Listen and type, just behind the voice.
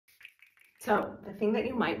So the thing that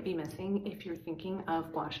you might be missing if you're thinking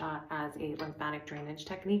of Gua Sha as a lymphatic drainage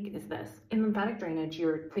technique is this. In lymphatic drainage,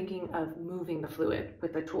 you're thinking of moving the fluid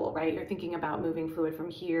with the tool, right? You're thinking about moving fluid from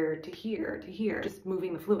here to here to here, just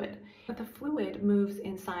moving the fluid. But the fluid moves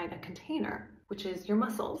inside a container, which is your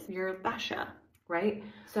muscles, your fascia, right?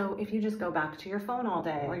 So if you just go back to your phone all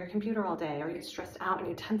day or your computer all day, or you get stressed out and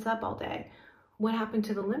you tense up all day, what happened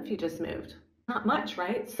to the lymph you just moved? Not much,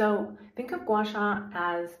 right? So think of Gua Sha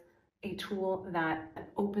as a tool that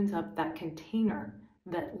opens up that container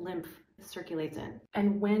that lymph circulates in.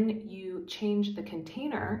 And when you change the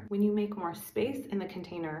container, when you make more space in the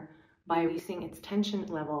container by releasing its tension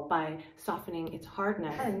level, by softening its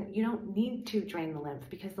hardness, then you don't need to drain the lymph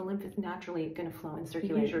because the lymph is naturally going to flow and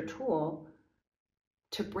circulate. Use your tool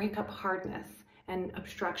to break up hardness and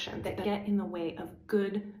obstruction that get in the way of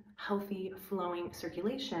good, healthy, flowing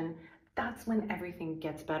circulation. That's when everything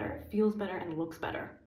gets better, feels better, and looks better.